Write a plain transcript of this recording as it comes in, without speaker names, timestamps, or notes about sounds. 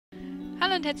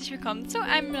Hallo und herzlich willkommen zu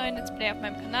einem neuen Let's Play auf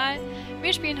meinem Kanal.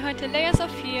 Wir spielen heute Layers of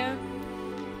Fear.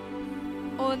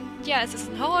 Und ja, es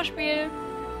ist ein Horrorspiel.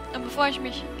 Und bevor ich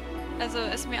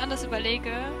es mir anders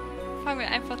überlege, fangen wir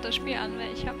einfach das Spiel an,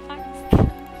 weil ich habe Angst.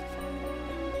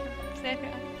 Sehr viel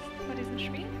Angst vor diesem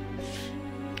Spiel.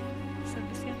 Das ist ein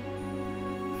bisschen...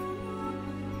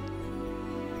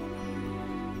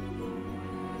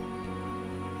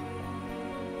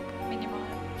 minimal.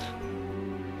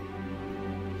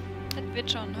 Das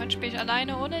wird schon. Heute spiele ich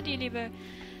alleine ohne die liebe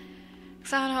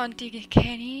Xana und die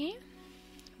Kenny.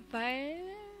 Weil...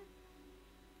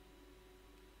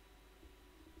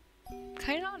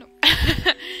 keine Ahnung.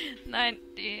 Nein,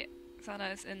 die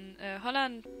Xana ist in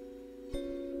Holland.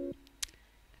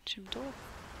 Ganz schön doof.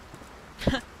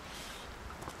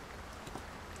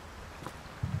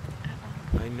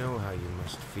 I know how you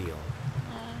must feel.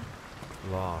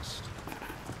 Lost.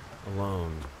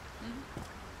 Alone.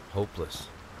 Hopeless.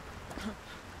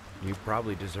 You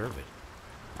probably deserve it.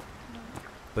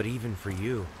 But even for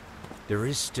you, there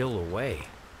is still a way.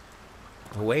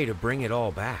 A way to bring it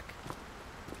all back.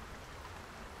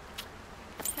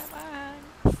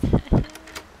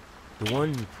 The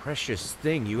one precious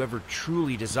thing you ever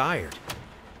truly desired.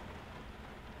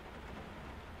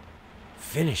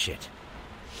 Finish it.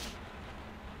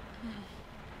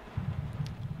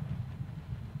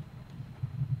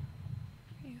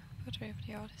 Portrait of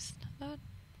the artist. Not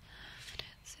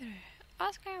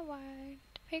Oscar Wilde.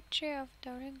 Picture of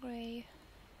Dorian Gray.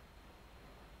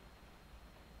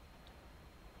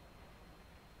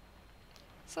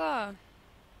 So.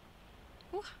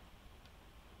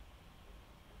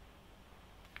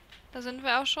 Da sind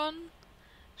wir auch schon.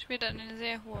 Spielt dann eine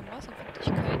sehr hohe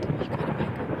Mausempfindlichkeit, wie ich gerade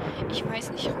merke. Ich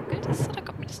weiß nicht, ruckelt das oder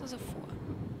kommt mir das nur so vor?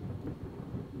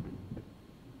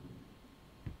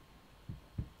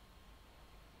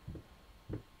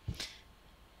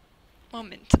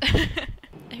 Moment.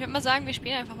 Ich würde mal sagen, wir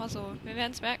spielen einfach mal so. Wir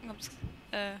werden es merken, ob es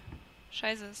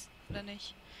scheiße ist oder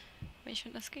nicht. Aber ich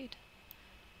finde, das geht.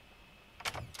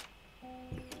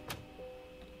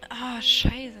 Ah,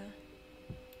 scheiße.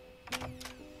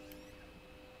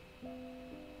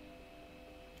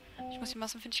 Ich muss die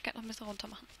Massenfindigkeit noch ein bisschen runter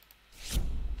machen.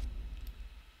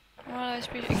 Oh, da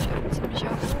spiele ich eigentlich ziemlich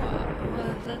auf vor.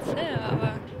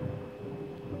 Aber...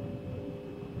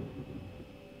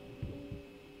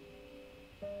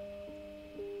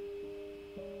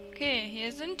 okay,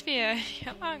 hier sind wir. Ich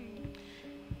habe Angst.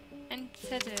 Ein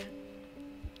Zettel.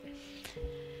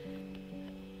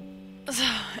 So,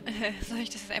 soll ich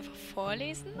das jetzt einfach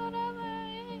vorlesen, oder?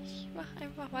 Ich mach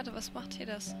einfach... warte, was macht hier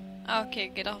das? Ah, okay,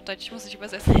 geht auch auf Deutsch. Ich muss nicht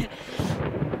übersetzen.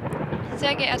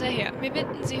 Sehr geehrter Herr, wir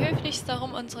bitten Sie höflichst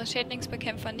darum, unsere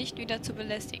Schädlingsbekämpfer nicht wieder zu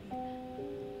belästigen.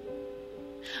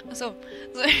 Achso,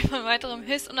 so von weiterem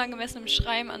höchst unangemessenem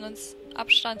Schreiben an uns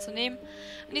Abstand zu nehmen.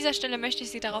 An dieser Stelle möchte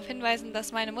ich Sie darauf hinweisen,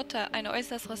 dass meine Mutter eine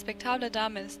äußerst respektable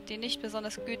Dame ist, die nicht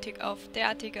besonders gütig auf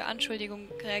derartige Anschuldigungen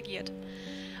reagiert.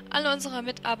 Alle unsere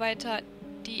Mitarbeiter,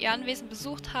 die ihr Anwesen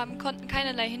besucht haben, konnten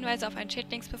keinerlei Hinweise auf einen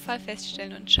Schädlingsbefall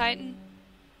feststellen und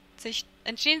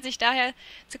entschieden sich daher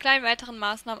zu kleinen weiteren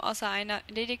Maßnahmen außer einer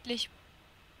lediglich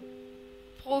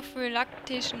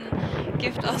prophylaktischen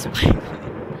Giftausbringung.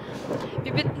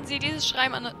 Wir bitten Sie, dieses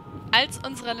Schreiben als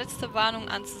unsere letzte Warnung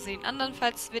anzusehen.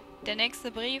 Andernfalls wird der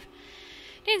nächste Brief,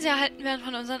 den Sie erhalten werden,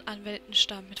 von unseren Anwälten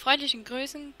stammen. Mit freundlichen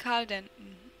Grüßen, Karl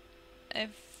Denton.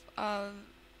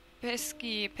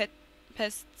 Pesky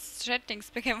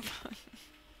Schädlingsbekämpfer.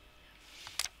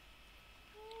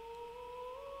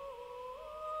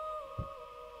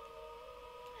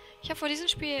 Ich habe vor diesem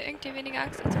Spiel irgendwie weniger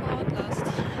Angst als vor Outlast.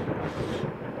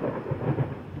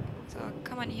 So,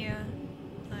 kann man hier...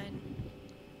 nein.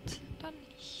 Dann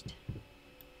nicht.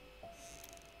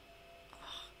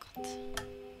 Ach Gott.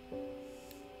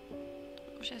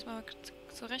 Da muss ich erstmal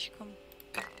zurechtkommen.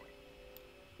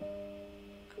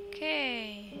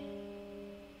 Okay.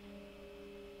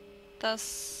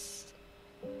 Das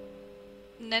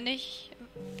nenne ich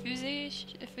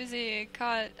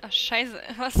physikal... ach scheiße,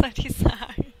 was soll ich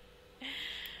sagen?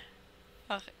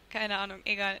 Ach, keine Ahnung,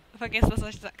 egal. Vergesst,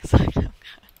 was ich gesagt habe.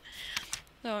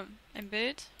 So, ein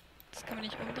Bild. Das kann man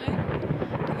nicht umdrehen.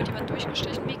 Da wird jemand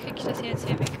durchgestrichen. Wie kriege ich das hier jetzt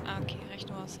hier weg? Ah, okay,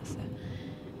 rechte Maustaste.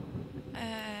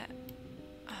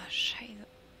 Ah, scheiße.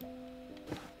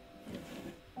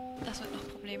 Das wird noch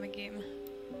Probleme geben.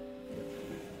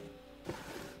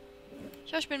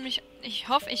 Ich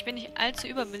hoffe, ich bin nicht allzu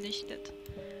überbelichtet.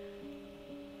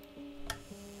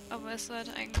 Aber es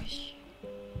sollte eigentlich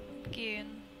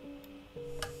gehen.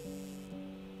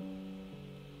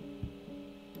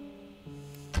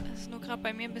 Es ist nur gerade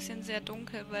bei mir ein bisschen sehr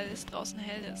dunkel, weil es draußen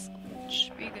hell ist und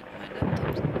spiegelt mein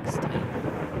Laptop so extrem.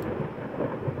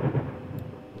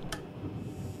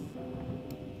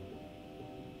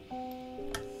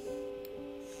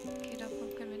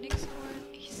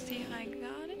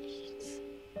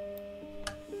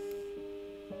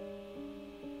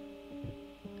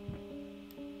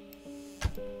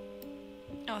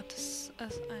 Oh, das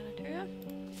ist eine Tür.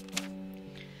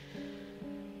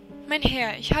 Mein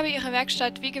Herr, ich habe Ihre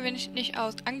Werkstatt wie gewöhnlich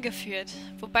angeführt,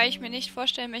 wobei ich mir nicht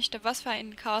vorstellen möchte, was für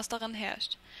ein Chaos darin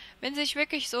herrscht. Wenn Sie sich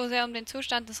wirklich so sehr um den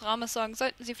Zustand des Raumes sorgen,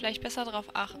 sollten Sie vielleicht besser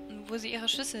darauf achten, wo Sie Ihre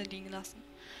Schlüssel liegen lassen.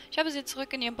 Ich habe sie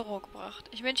zurück in Ihr Büro gebracht.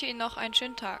 Ich wünsche Ihnen noch einen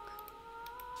schönen Tag.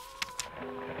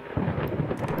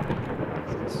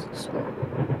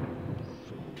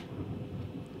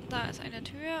 Da ist eine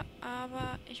Tür,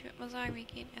 aber ich würde mal sagen, wir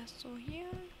gehen erst so hier.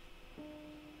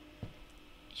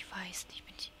 Ich weiß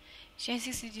nicht, ich weiß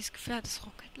nicht, dass dieses Gefühl hat, es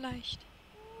ruckelt leicht.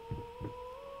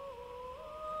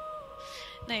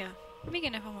 Naja, wir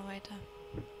gehen einfach mal weiter.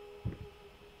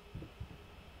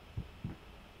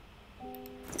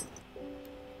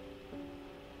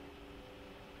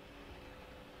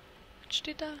 Was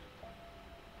steht da?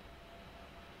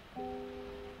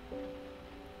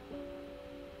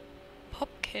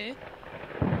 Popkill?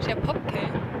 Ist ja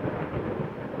Popkill.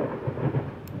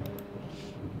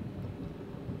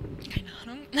 Keine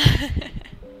Ahnung.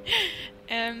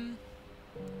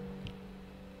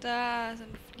 Da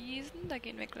sind Fliesen, da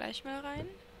gehen wir gleich mal rein.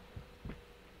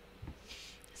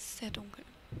 Es ist sehr dunkel.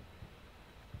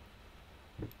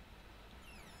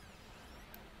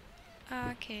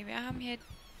 Okay, wir haben hier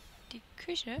die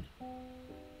Küche.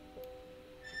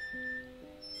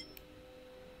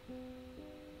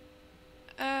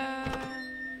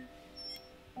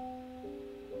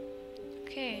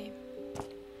 Okay.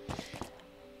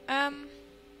 Ja,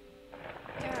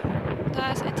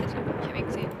 da ist ein Zettel. Ich habe ihn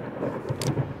gesehen.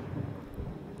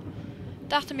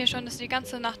 Dachte mir schon, dass du die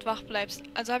ganze Nacht wach bleibst.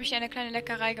 Also habe ich eine kleine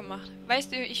Leckerei gemacht.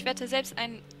 Weißt du, ich wette, selbst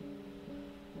ein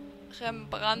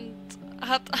Rembrandt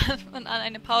hat an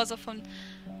eine Pause von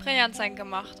Brillantzeichen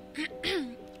gemacht.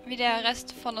 Wie der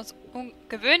Rest von uns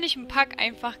ungewöhnlichem Pack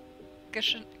einfach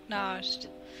geschnarcht.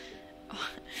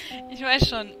 Oh, ich weiß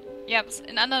schon. Ja,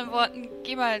 in anderen Worten,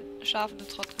 geh mal schlafen, du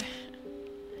Trottel.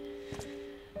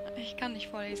 Ich kann nicht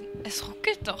vorlesen. Es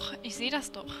ruckelt doch. Ich sehe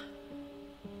das doch.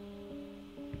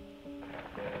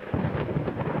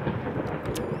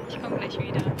 Ich komme gleich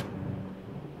wieder.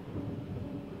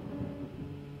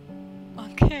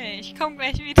 Okay, ich komme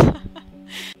gleich wieder.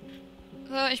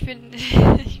 So, ich bin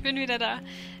wieder da.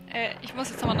 Ich muss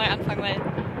jetzt nochmal neu anfangen, weil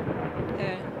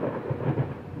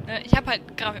ich habe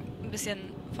halt gerade ein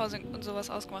bisschen Pause und sowas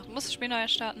ausgemacht. Muss das Spiel neu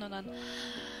starten und dann...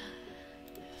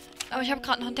 Aber ich habe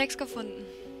gerade noch einen Text gefunden.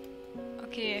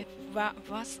 Okay,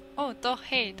 was? Oh, doch,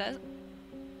 hey, da ist...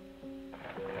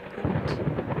 Gut.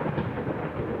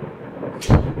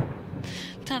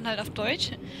 Dann halt auf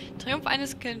Deutsch. Triumph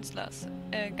eines Künstlers.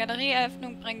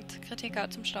 Galerieeröffnung bringt Kritiker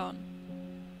zum Staunen.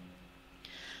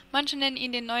 Manche nennen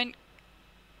ihn den neuen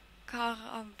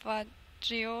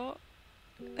Caravaggio.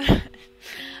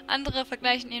 Andere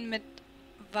vergleichen ihn mit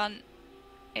Van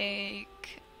Eyck.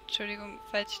 Entschuldigung,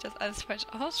 falls ich das alles falsch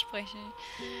ausspreche.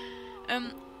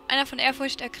 Ein von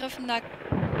Ehrfurcht ergriffener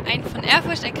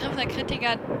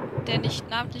Kritiker, der nicht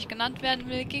namentlich genannt werden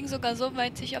will, ging sogar so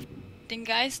weit, sich auf den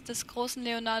Geist des großen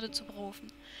Leonardo zu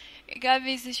berufen. Egal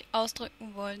wie sie sich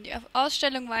ausdrücken wollen, die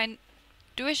Ausstellung war ein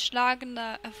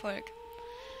durchschlagender Erfolg.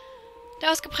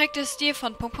 Der ausgeprägte Stil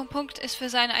von ... ist für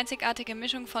seine einzigartige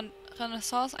Mischung von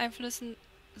Renaissance-Einflüssen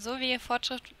sowie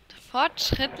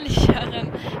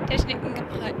fortschrittlicheren Techniken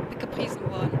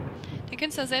gepriesen worden. Der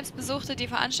Künstler selbst besuchte die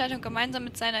Veranstaltung gemeinsam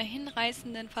mit seiner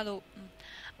hinreißenden Verlobten.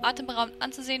 Atemberaubend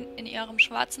anzusehen, in ihrem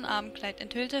schwarzen Abendkleid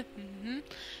enthüllte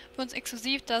für uns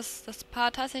exklusiv, dass das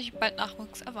Paar tatsächlich bald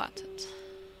Nachwuchs erwarte.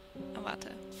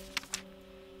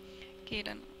 Okay,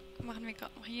 dann machen wir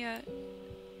gerade noch hier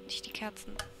nicht die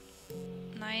Kerzen.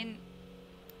 Nein.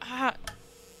 Ah.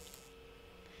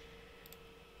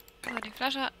 So, die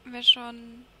Flasche hatten wir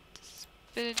schon. Das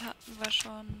Bild hatten wir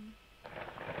schon.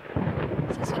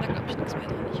 Das war da, glaube ich, nichts mehr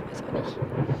drin. Ich weiß auch nicht.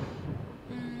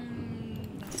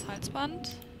 Das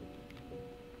Halsband.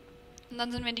 Und dann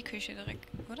sind wir in die Küche direkt,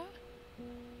 oder?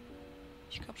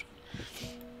 Ich glaube schon.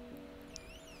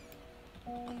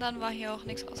 Und dann war hier auch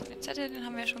nichts außer den Zettel, den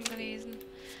haben wir schon gelesen.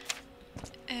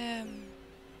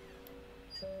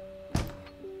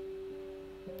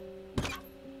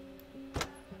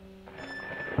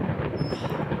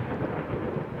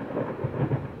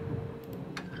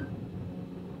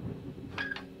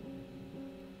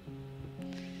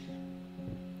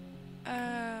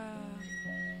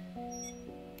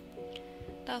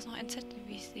 Da ist noch ein Zettel,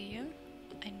 wie ich sehe.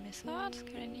 Ein Messer, das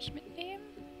kann ich nicht mitnehmen.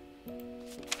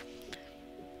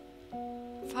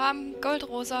 Farben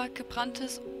goldrosa,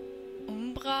 gebranntes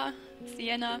Umbra,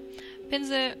 Sienna,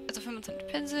 Pinsel, also 25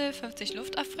 Pinsel, 50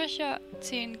 Luftaufstriche,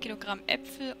 10 Kilogramm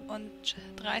Äpfel und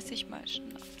 30 Mal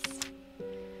Schnaps.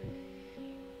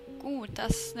 Gut,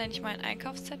 das nenne ich meinen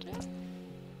Einkaufszettel.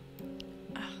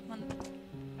 Ach Mann.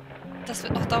 Das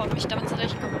wird noch dauern, bis ich damit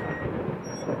zurechtkomme.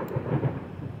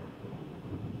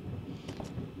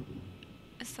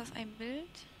 Ist das ein Bild?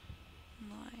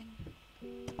 Nein.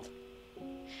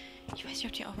 Ich weiß nicht,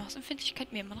 ob die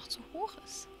Aufmachungsempfindlichkeit mir immer noch zu hoch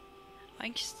ist. Aber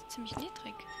eigentlich ist sie ziemlich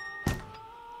niedrig.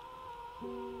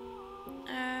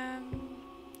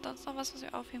 Sonst noch was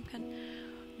wir aufheben können?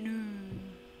 Nö.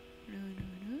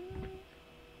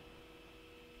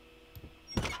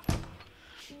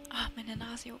 Ah, meine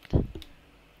Nase juckt. Gut.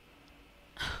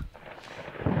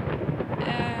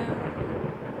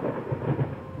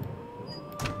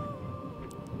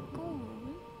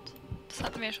 Das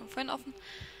hatten wir ja schon vorhin offen.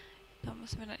 Da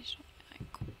müssen wir da nicht schon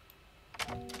reingucken.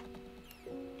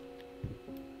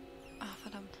 Ah,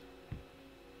 verdammt.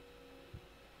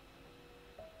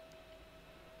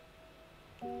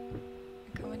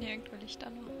 Kann man hier irgendwo Licht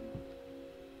anmachen?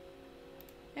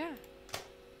 Ja.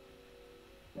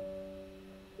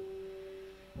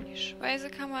 Die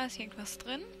Speisekammer, ist hier irgendwas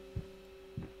drin?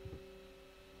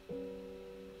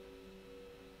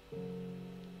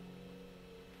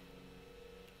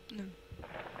 Nö.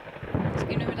 Jetzt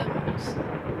gehen wir wieder raus.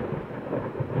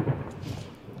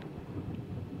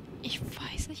 Ich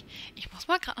weiß nicht. Ich muss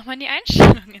mal gerade nochmal in die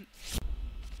Einstellungen.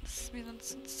 Das ist mir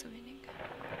sonst zu wenig.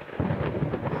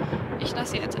 Ich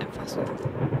lasse sie jetzt einfach so.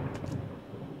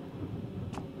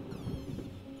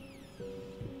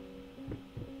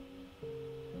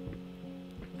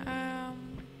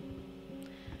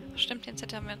 Stimmt, den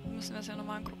Zettel müssen wir es ja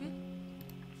nochmal angucken.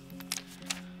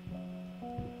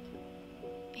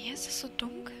 Hier ist es so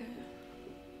dunkel.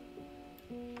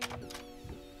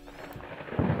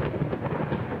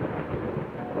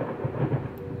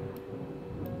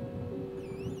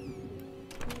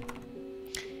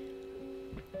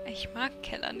 Ich mag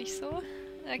Keller nicht so.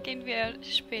 Da gehen wir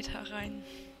später rein.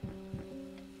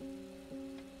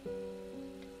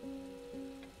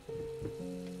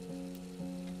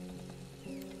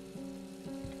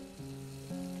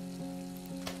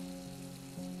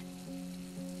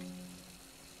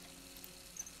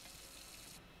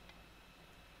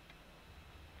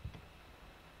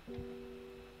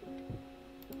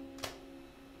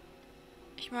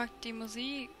 Ich mag die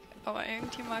Musik, aber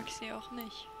irgendwie mag ich sie auch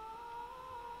nicht.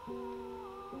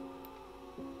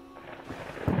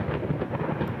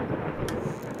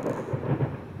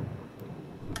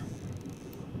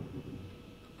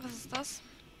 Was ist das?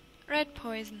 Red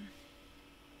Poison.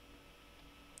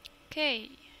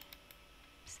 Okay.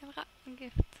 Bisschen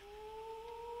Rattengift.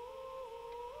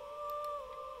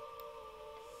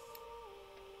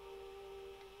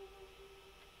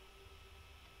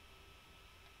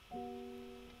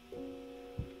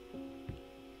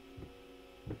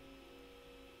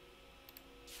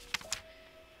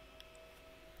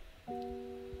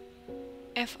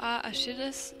 FA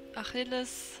Achilles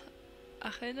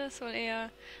wohl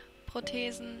eher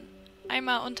Prothesen.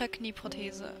 Einmal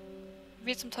Unterknieprothese.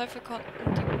 Wie zum Teufel konnten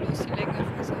die bloß die Länge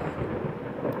versagen.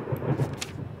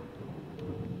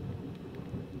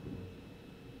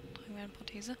 Drücken wir eine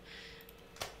Prothese.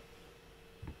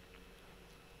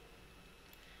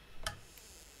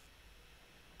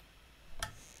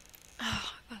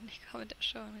 Ach Gott, ich kann mit der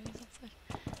Show nicht so recht.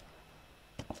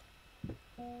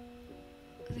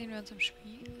 Sehen wir uns im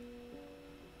Spiegel?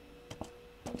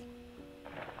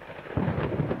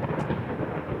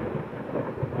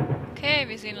 Okay,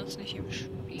 wir sehen uns nicht im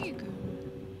Spiegel.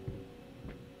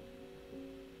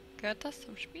 Gehört das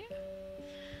zum Spiel?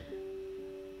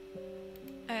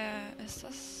 Ist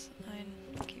das... Nein.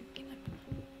 Okay, wir gehen einfach.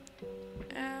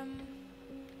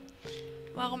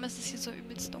 Warum ist es hier so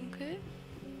übelst dunkel?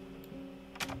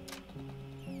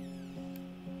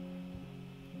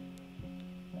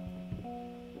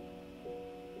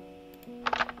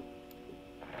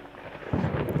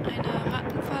 Eine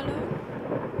Rattenfalle.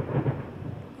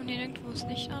 Und hier nirgendwo das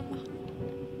Licht anmachen.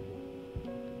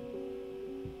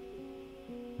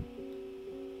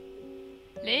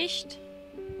 Licht.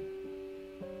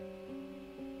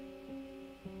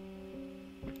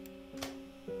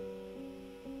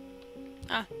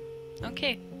 Ah,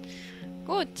 okay.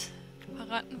 Gut. Ein paar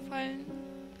Rattenfallen.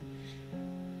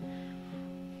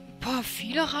 Boah,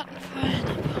 viele Rattenfallen,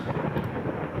 aber...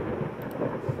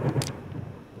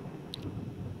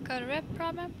 Got a rap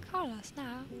problem? Call us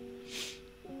now.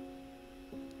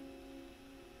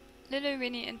 Little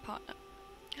Winnie in Partner.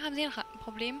 Haben Sie ein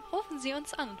Rattenproblem? Rufen Sie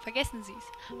uns an. Vergessen Sie es.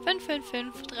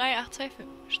 555-3825.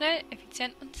 Schnell,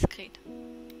 effizient und diskret.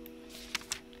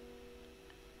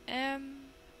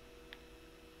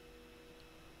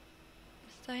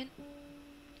 Bis dahin.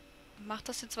 Macht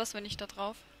das jetzt was, wenn ich da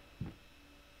drauf?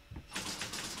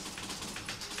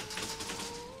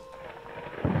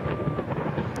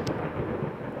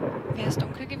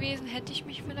 gewesen, hätte ich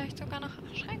mich vielleicht sogar noch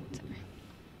erschreckt.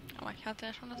 Aber ich hatte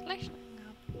ja schon das Licht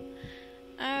gehabt.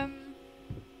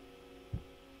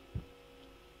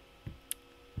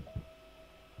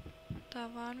 Da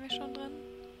waren wir schon drin.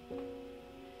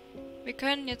 Wir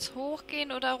können jetzt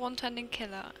hochgehen oder runter in den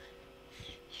Keller.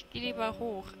 Ich gehe lieber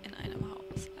hoch in einem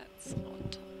Haus als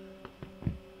runter.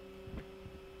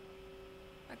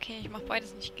 Okay, ich mache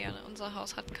beides nicht gerne. Unser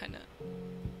Haus hat keinen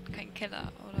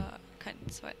Keller oder kein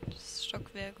zweites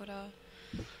Stockwerk oder...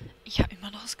 Ich habe immer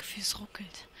noch das Gefühl, es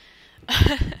ruckelt.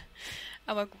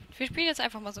 Aber gut, wir spielen jetzt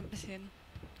einfach mal so ein bisschen.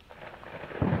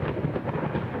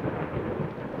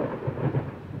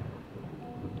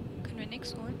 Können wir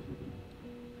nichts holen?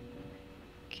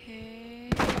 Okay.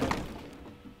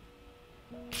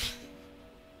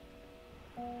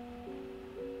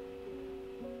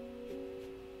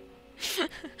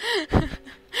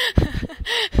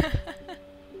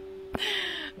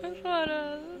 Was war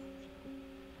das?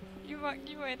 Die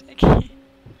weiter. Okay.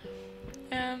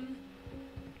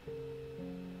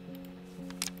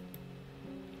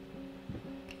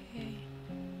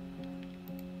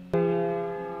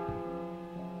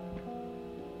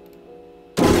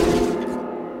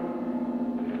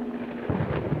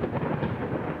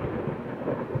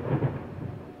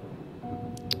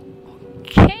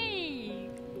 Okay.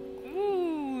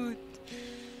 Gut.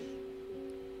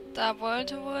 Da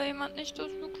wollte wohl jemand nicht,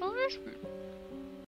 dass wir Klavier spielen.